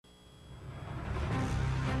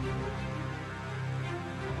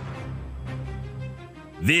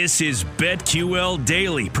This is BetQL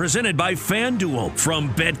Daily, presented by FanDuel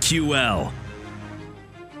from BetQL.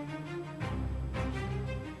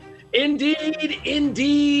 Indeed.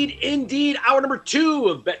 Hour number 2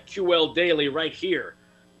 of BetQL Daily right here,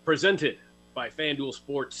 presented by FanDuel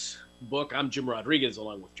Sportsbook. I'm Jim Rodriguez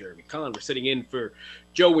along with Jeremy Kahn. We're sitting in for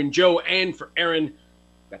Joe and for Aaron.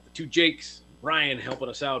 Got the two Jakes, Brian helping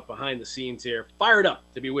us out behind the scenes here. Fired up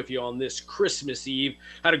to be with you on this Christmas Eve.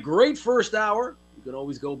 Had a great first hour. You can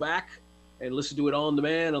always go back and listen to it on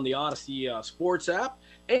demand on the Odyssey Sports app.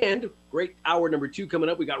 And great hour number 2 coming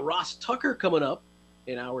up. We got Ross Tucker coming up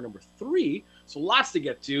in hour number 3. So lots to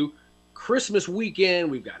get to. Christmas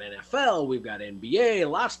weekend. We've got NFL. We've got NBA.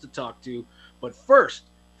 Lots to talk to. But first,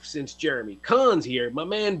 since Jeremy Kahn's here, my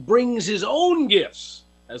man brings his own gifts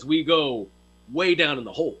as we go way down in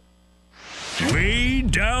the hole. Way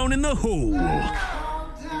down in the hole.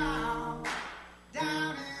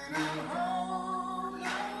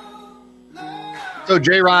 So,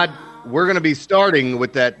 J-Rod, we're going to be starting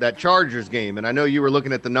with that Chargers game. And I know you were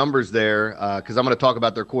looking at the numbers there because I'm going to talk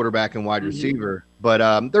about their quarterback and wide receiver.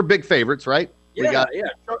 But they're big favorites, right? Yeah.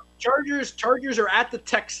 Chargers are at the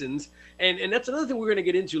Texans. And that's another thing we're going to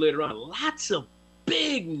get into later on. Lots of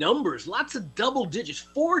big numbers, lots of double digits,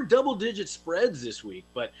 4 double-digit spreads this week.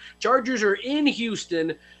 But Chargers are in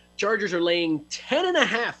Houston. Chargers are laying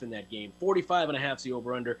 10.5 in that game. 45.5 is the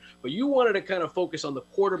over-under. But you wanted to kind of focus on the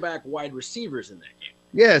quarterback wide receivers in that game.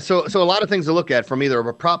 Yeah, so a lot of things to look at from either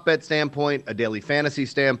a prop bet standpoint, a daily fantasy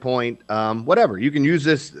standpoint, whatever. You can use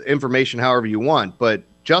this information however you want. But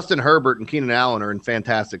Justin Herbert and Keenan Allen are in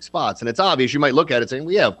fantastic spots. And it's obvious. You might look at it saying,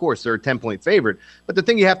 well, yeah, of course, they're a 10-point favorite. But the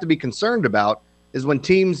thing you have to be concerned about is when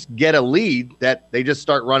teams get a lead that they just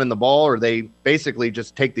start running the ball or they basically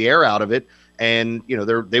just take the air out of it. And, you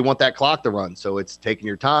know, they want that clock to run. So it's taking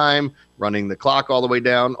your time, running the clock all the way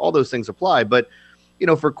down. All those things apply. But, you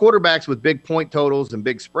know, for quarterbacks with big point totals and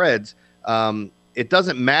big spreads, it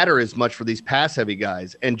doesn't matter as much for these pass-heavy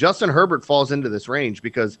guys. And Justin Herbert falls into this range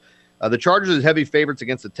because the Chargers are heavy favorites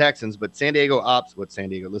against the Texans, but San Diego opts. What San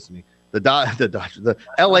Diego? Listen to me. The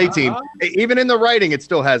LA team, even in the writing, it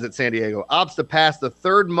still has it. San Diego opts to pass the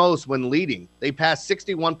third most when leading. They pass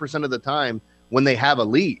 61% of the time when they have a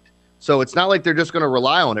lead. So it's not like they're just going to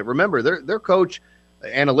rely on it. Remember, their coach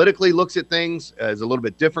analytically looks at things is a little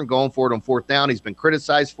bit different going for it on fourth down. He's been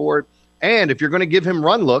criticized for it. And if you're going to give him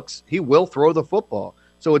run looks, he will throw the football.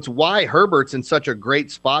 So it's why Herbert's in such a great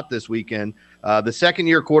spot this weekend. The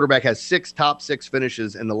second-year quarterback has 6 top 6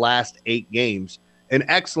 finishes in the last 8 games. An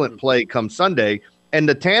excellent play come Sunday. And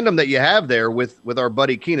the tandem that you have there with our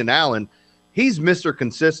buddy Keenan Allen, he's Mr.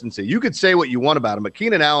 Consistency. You could say what you want about him, but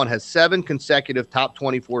Keenan Allen has 7 consecutive top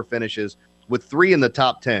 24 finishes with 3 in the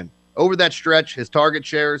top 10. Over that stretch, his target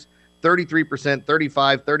shares, 33%,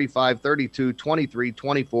 35, 35, 32, 23,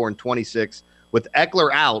 24, and 26. With Eckler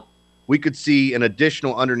out, we could see an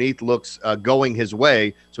additional underneath looks going his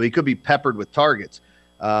way, so he could be peppered with targets.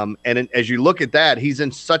 And as you look at that, he's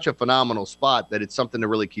in such a phenomenal spot that it's something to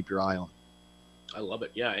really keep your eye on. I love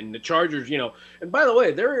it. Yeah. And the Chargers, you know, and by the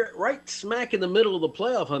way, they're right smack in the middle of the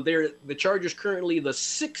playoff hunt. The Chargers currently the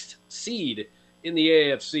 6th seed in the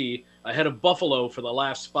AFC ahead of Buffalo for the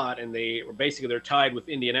last spot. And they're tied with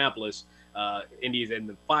Indianapolis. Indy's in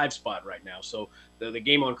the 5 spot right now. So the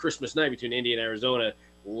game on Christmas night between Indy and Arizona,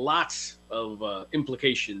 lots of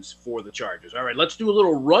implications for the Chargers. All right, let's do a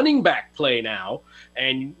little running back play now,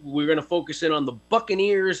 and we're going to focus in on the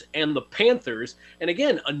Buccaneers and the Panthers. And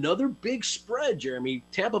again, another big spread, Jeremy.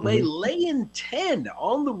 Tampa Bay laying 10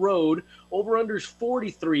 on the road, over-unders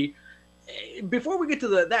 43. Before we get to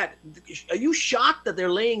that, are you shocked that they're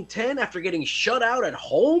laying 10 after getting shut out at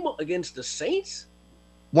home against the Saints?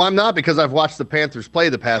 Well, I'm not, because I've watched the Panthers play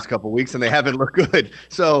the past couple of weeks and they haven't looked good.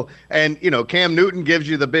 So, and you know, Cam Newton gives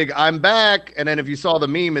you the big "I'm back," and then if you saw the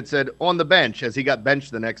meme, it said "on the bench" as he got benched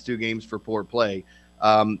the next 2 games for poor play.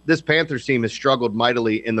 This Panthers team has struggled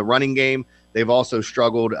mightily in the running game. They've also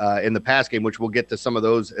struggled in the pass game, which we'll get to some of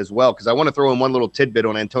those as well, because I want to throw in one little tidbit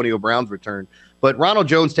on Antonio Brown's return. But Ronald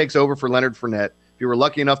Jones takes over for Leonard Fournette. If you were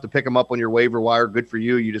lucky enough to pick him up on your waiver wire, good for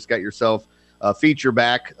you. You just got yourself feature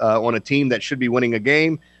back on a team that should be winning a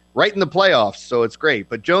game right in the playoffs, so it's great.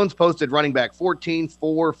 But Jones posted running back 14,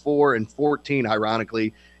 4, 4, and 14,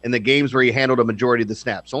 ironically, in the games where he handled a majority of the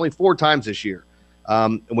snaps. Only 4 times this year.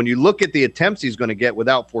 And when you look at the attempts he's going to get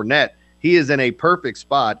without Fournette, he is in a perfect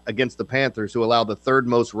spot against the Panthers, who allow the 3rd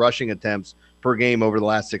most rushing attempts per game over the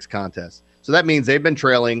last 6 contests. So that means they've been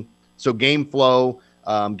trailing. So game flow,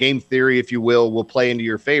 game theory, if you will play into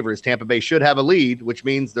your favor. As Tampa Bay should have a lead, which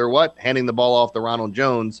means they're handing the ball off to Ronald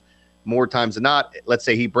Jones more times than not. Let's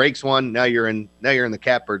say he breaks one. Now you're in the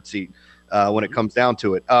catbird seat. when it comes down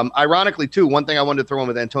to it. Ironically, too, one thing I wanted to throw in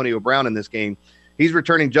with Antonio Brown in this game, he's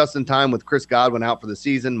returning just in time with Chris Godwin out for the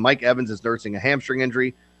season. Mike Evans is nursing a hamstring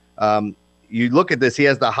injury. You look at this, he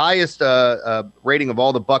has the highest rating of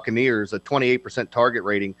all the Buccaneers, a 28% target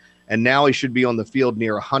rating, and now he should be on the field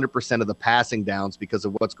near 100% of the passing downs because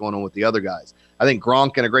of what's going on with the other guys. I think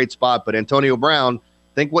Gronk in a great spot, but Antonio Brown,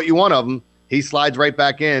 think what you want of him. He slides right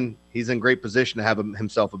back in. He's in great position to have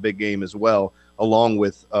himself a big game as well, along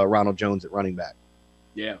with Ronald Jones at running back.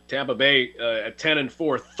 Yeah, Tampa Bay at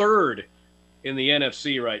 10-4, third in the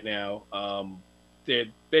NFC right now.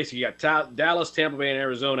 They basically got Dallas, Tampa Bay, and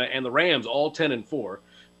Arizona, and the Rams all 10-4.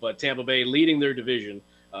 But Tampa Bay leading their division,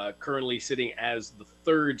 currently sitting as the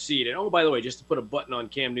third seed. And, oh, by the way, just to put a button on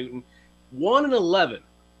Cam Newton, 1-11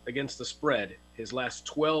 against the spread his last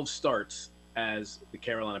 12 starts as the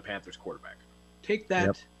Carolina Panthers quarterback. Take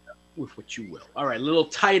that with what you will. All right, little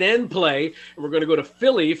tight end play. And we're going to go to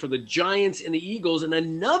Philly for the Giants and the Eagles, and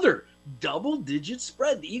another double-digit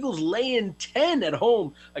spread. The Eagles laying 10 at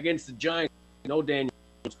home against the Giants. No Daniel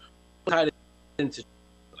Jones.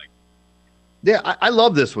 Yeah, I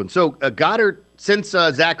love this one. So Goddard, since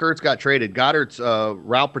Zach Ertz got traded, Goddard's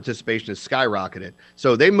route participation has skyrocketed.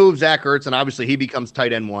 So they move Zach Ertz, and obviously he becomes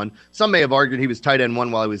tight end one. Some may have argued he was tight end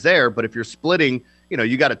one while he was there, but if you're splitting,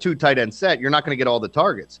 you got a 2 tight end set, you're not going to get all the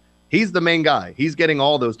targets. He's the main guy. He's getting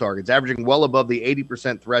all those targets, averaging well above the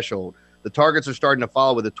 80% threshold. The targets are starting to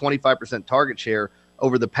follow with a 25% target share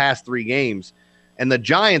over the past 3 games. And the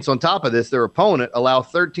Giants, on top of this, their opponent, allow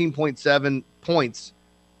 13.7 points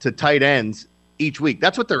to tight ends each week.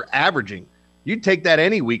 That's what they're averaging. You'd take that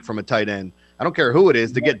any week from a tight end. I don't care who it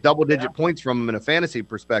is to get double-digit points from them in a fantasy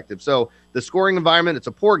perspective. So the scoring environment, it's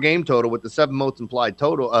a poor game total with the 7 most implied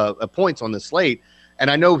total points on the slate.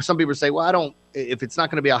 And I know some people say, well, if it's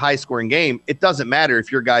not going to be a high-scoring game, it doesn't matter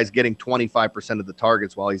if your guy's getting 25% of the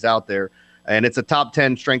targets while he's out there. And it's a top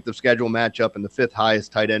 10 strength of schedule matchup and the 5th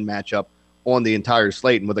highest tight end matchup on the entire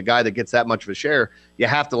slate. And with a guy that gets that much of a share, you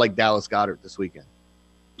have to like Dallas Goedert this weekend.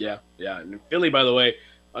 Yeah. And Philly, by the way,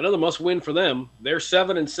 another must-win for them. They're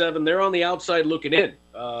 7-7. They're on the outside looking in.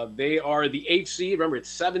 They are the 8th seed. Remember, it's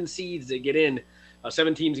 7 seeds that get in.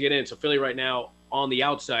 7 teams get in. So Philly right now on the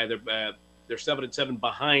outside. They're 7-7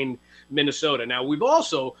 behind Minnesota. Now we've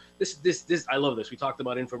also this I love this. We talked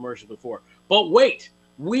about infomercials before, but wait,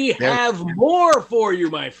 we have more for you,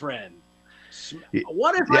 my friend.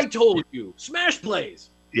 What if I told you smash plays?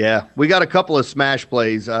 Yeah, we got a couple of smash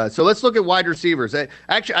plays. So let's look at wide receivers.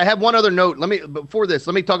 Actually, I have one other note. Before this,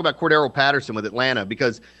 let me talk about Cordero Patterson with Atlanta,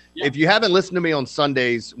 because if you haven't listened to me on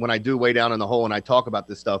Sundays when I do Way Down in the Hole and I talk about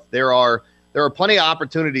this stuff, there are plenty of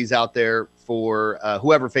opportunities out there for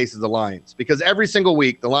whoever faces the Lions, because every single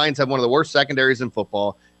week the Lions have one of the worst secondaries in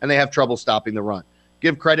football and they have trouble stopping the run.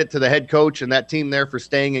 Give credit to the head coach and that team there for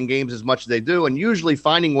staying in games as much as they do and usually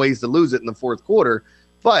finding ways to lose it in the fourth quarter.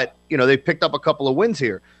 But, they picked up a couple of wins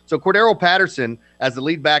here. So Cordero Patterson, as the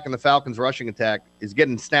lead back in the Falcons rushing attack, is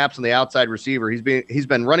getting snaps on the outside receiver. He's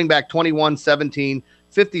been running back 21, 17,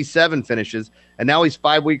 57 finishes, and now he's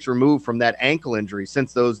 5 weeks removed from that ankle injury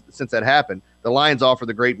since that happened. The Lions offer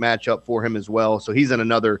the great matchup for him as well. So he's in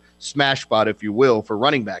another smash spot, if you will, for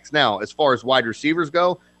running backs. Now, as far as wide receivers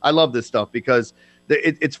go, I love this stuff because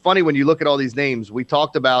it's funny when you look at all these names. We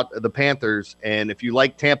talked about the Panthers, and if you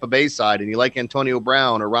like Tampa Bay side and you like Antonio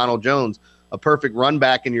Brown or Ronald Jones, a perfect run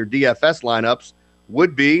back in your DFS lineups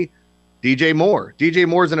would be DJ Moore. DJ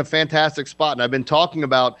Moore's in a fantastic spot, and I've been talking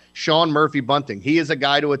about Sean Murphy-Bunting. He is a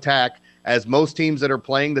guy to attack, as most teams that are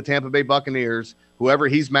playing the Tampa Bay Buccaneers, whoever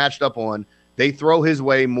he's matched up on, they throw his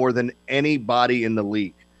way more than anybody in the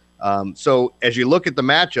league. So as you look at the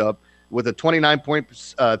matchup, with a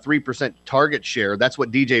 29.3% target share, that's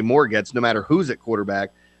what DJ Moore gets no matter who's at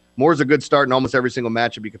quarterback. Moore's a good start in almost every single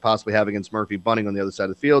matchup you could possibly have against Murphy-Bunting on the other side of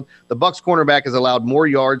the field. The Bucs cornerback has allowed more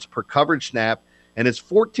yards per coverage snap, and his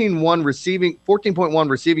 14.1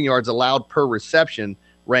 receiving yards allowed per reception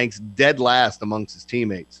ranks dead last amongst his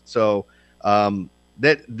teammates. So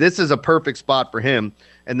this is a perfect spot for him.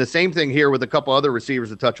 And the same thing here with a couple other receivers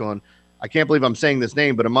to touch on. I can't believe I'm saying this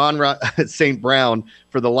name, but Amon St. Brown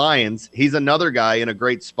for the Lions. He's another guy in a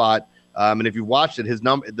great spot. And if you watched it,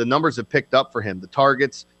 the numbers have picked up for him. The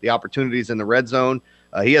targets, the opportunities in the red zone.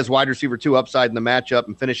 He has wide receiver 2 upside in the matchup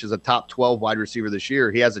and finishes a top 12 wide receiver this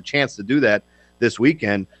year. He has a chance to do that this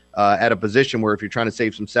weekend at a position where if you're trying to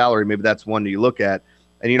save some salary, maybe that's one that you look at.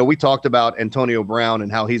 And, we talked about Antonio Brown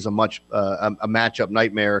and how he's a matchup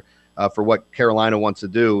nightmare for what Carolina wants to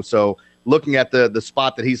do. So looking at the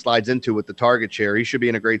spot that he slides into with the target share, he should be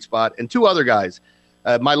in a great spot. And 2 other guys.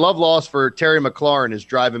 My love loss for Terry McLaurin is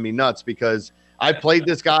driving me nuts because I played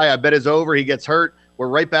this guy. I bet it's over. He gets hurt. We're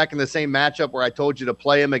right back in the same matchup where I told you to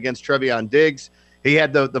play him against Trevion Diggs. He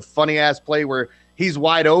had the funny-ass play where he's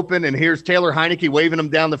wide open, and here's Taylor Heineke waving him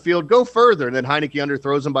down the field. Go further. And then Heineke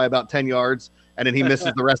underthrows him by about 10 yards, and then he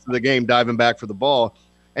misses the rest of the game diving back for the ball.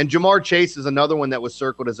 And Jamar Chase is another one that was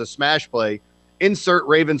circled as a smash play. Insert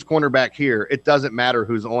Ravens cornerback here. It doesn't matter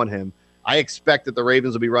who's on him. I expect that the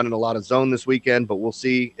Ravens will be running a lot of zone this weekend, but we'll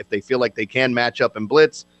see if they feel like they can match up and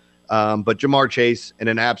blitz. But Jamar Chase in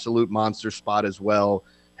an absolute monster spot as well.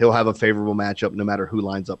 He'll have a favorable matchup no matter who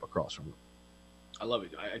lines up across from him. I love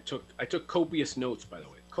it. I took copious notes, by the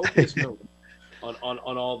way. Copious notes on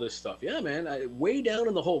all this stuff. Yeah, man. Way down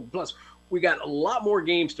in the hole. Plus, we got a lot more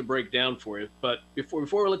games to break down for you. But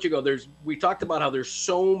before we let you go, we talked about how there's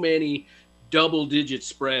so many double-digit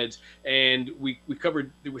spreads, and we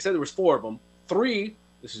said there was 4 of them. 3,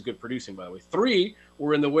 this is good producing, by the way. 3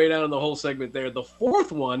 were in the way down in the whole segment there. The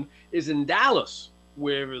 4th one is in Dallas,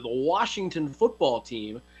 where the Washington football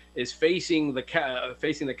team is facing the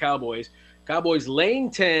Cowboys. Cowboys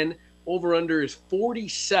laying 10, over under is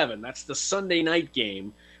 47. That's the Sunday night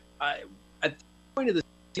game. At the point of the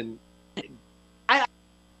season,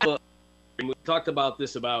 we talked about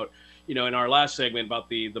this in our last segment about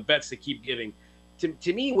the bets that keep giving.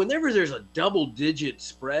 To me, whenever there's a double-digit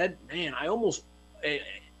spread, man, I almost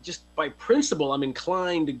just by principle, I'm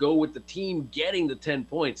inclined to go with the team getting the 10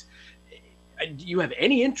 points. Do you have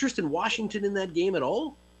any interest in Washington in that game at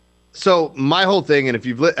all? So my whole thing, and if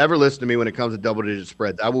you've ever listened to me when it comes to double-digit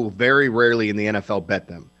spreads, I will very rarely in the NFL bet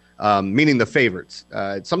them, meaning the favorites.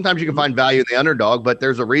 Sometimes you can find value in the underdog, but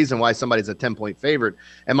there's a reason why somebody's a 10-point favorite.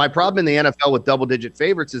 And my problem in the NFL with double-digit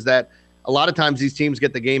favorites is that a lot of times these teams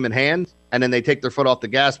get the game in hand, and then they take their foot off the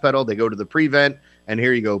gas pedal. They go to the prevent, and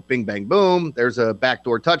here you go, bing, bang, boom. There's a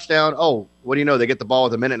backdoor touchdown. Oh, what do you know? They get the ball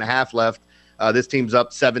with a minute and a half left. This team's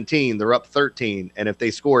up 17. They're up 13. And if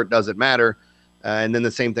they score, it doesn't matter. And then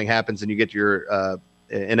the same thing happens, and you get your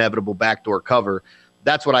inevitable backdoor cover.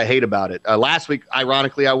 That's what I hate about it. Last week,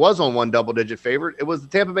 ironically, I was on one double-digit favorite. It was the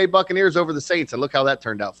Tampa Bay Buccaneers over the Saints, and look how that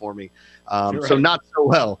turned out for me. Right. So not so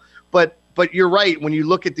well. But you're right. When you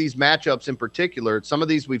look at these matchups in particular, some of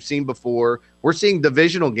these we've seen before. We're seeing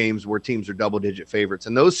divisional games where teams are double-digit favorites,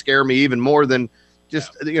 and those scare me even more than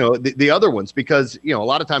just the other ones because a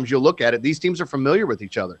lot of times you'll look at it. These teams are familiar with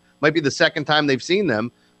each other. Might be the second time they've seen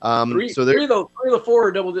them. Three of the 4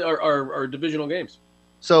 are divisional games.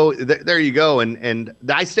 So there you go, and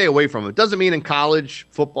I stay away from it. Doesn't mean in college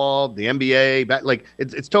football, the NBA,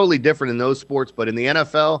 it's totally different in those sports. But in the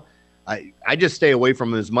NFL, I just stay away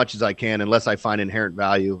from it as much as I can unless I find inherent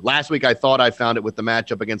value. Last week I thought I found it with the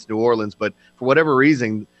matchup against New Orleans, but for whatever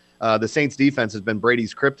reason, the Saints defense has been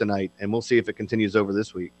Brady's kryptonite, and we'll see if it continues over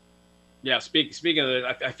this week. Yeah, speaking of it,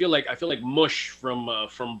 I feel like Mush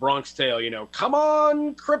from Bronx Tale. Come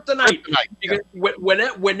on, kryptonite. Because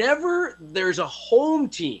whenever there's a home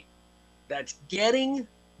team that's getting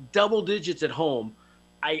double digits at home,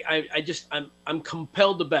 I'm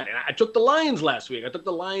compelled to bet. And I took the Lions last week. I took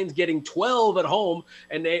the Lions getting 12 at home,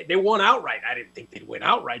 and they won outright. I didn't think they'd win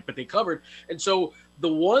outright, but they covered. And so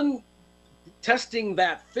the one testing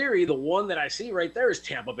that theory, the one that I see right there is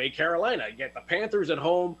Tampa Bay, Carolina. You get the Panthers at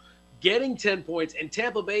home, getting 10 points, and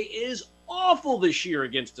Tampa Bay is awful this year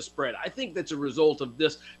against the spread. I think that's a result of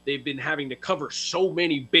this. They've been having to cover so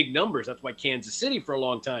many big numbers. That's why Kansas City for a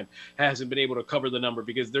long time hasn't been able to cover the number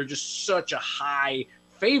because they're just such a high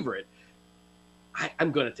favorite.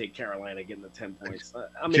 I'm going to take Carolina getting the 10 points.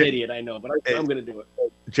 I'm an idiot, I know, but I'm going to do it.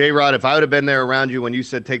 J-Rod, if I would have been there around you when you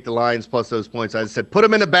said take the Lions plus those points, I'd said put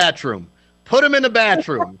them in the bathroom. Put them in the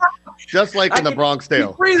bathroom, just like in the Bronx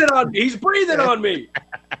Tale. He's breathing on me.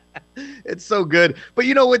 It's so good. But,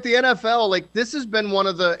 with the NFL, this has been one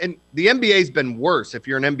of and the NBA's been worse if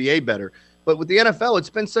you're an NBA bettor. But with the NFL, it's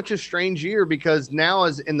been such a strange year because now,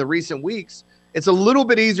 as in the recent weeks, it's a little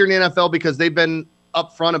bit easier in the NFL because they've been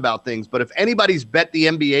upfront about things. But if anybody's bet the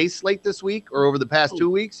NBA slate this week or over the past 2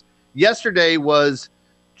 weeks, yesterday was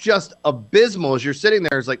just abysmal. As you're sitting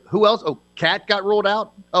there, it's like, who else? Oh, Cat got rolled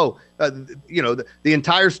out. Oh, the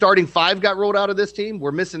entire starting 5 got rolled out of this team.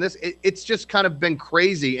 We're missing this. It's just kind of been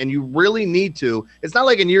crazy, and you really need to. It's not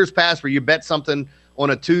like in years past where you bet something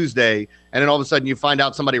on a Tuesday and then all of a sudden you find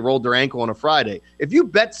out somebody rolled their ankle on a Friday. If you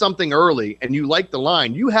bet something early and you like the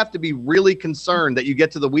line, you have to be really concerned that you get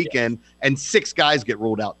to the weekend and 6 guys get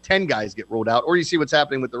rolled out, 10 guys get rolled out, or you see what's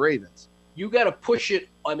happening with the Ravens. You got to push it.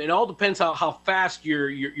 I mean, it all depends how fast your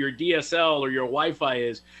DSL or your Wi-Fi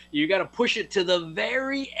is. You got to push it to the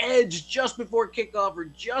very edge just before kickoff or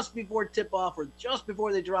just before tip-off or just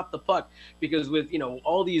before they drop the puck. Because with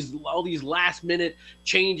all these last-minute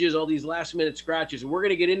changes, all these last-minute scratches, and we're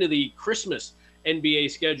going to get into the Christmas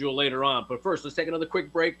NBA schedule later on. But first, let's take another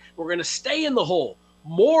quick break. We're going to stay in the hole.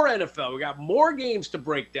 More NFL. We got more games to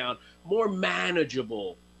break down, more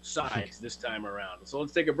manageable sides this time around. So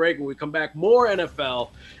let's take a break. When we come back, more NFL.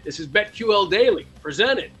 This is BetQL Daily,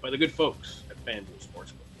 presented by the good folks at FanDuel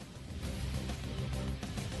Sportsbook.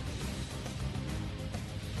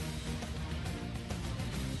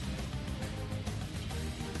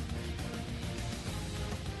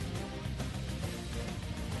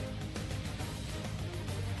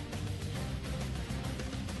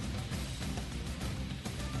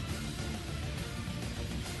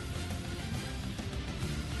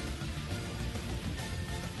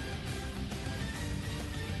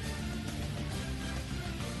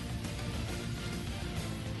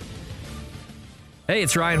 Hey,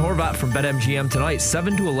 it's Ryan Horvat from BetMGM tonight,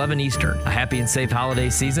 7 to 11 Eastern. A happy and safe holiday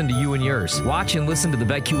season to you and yours. Watch and listen to the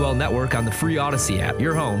BetQL Network on the free Odyssey app,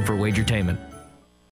 your home for wagertainment.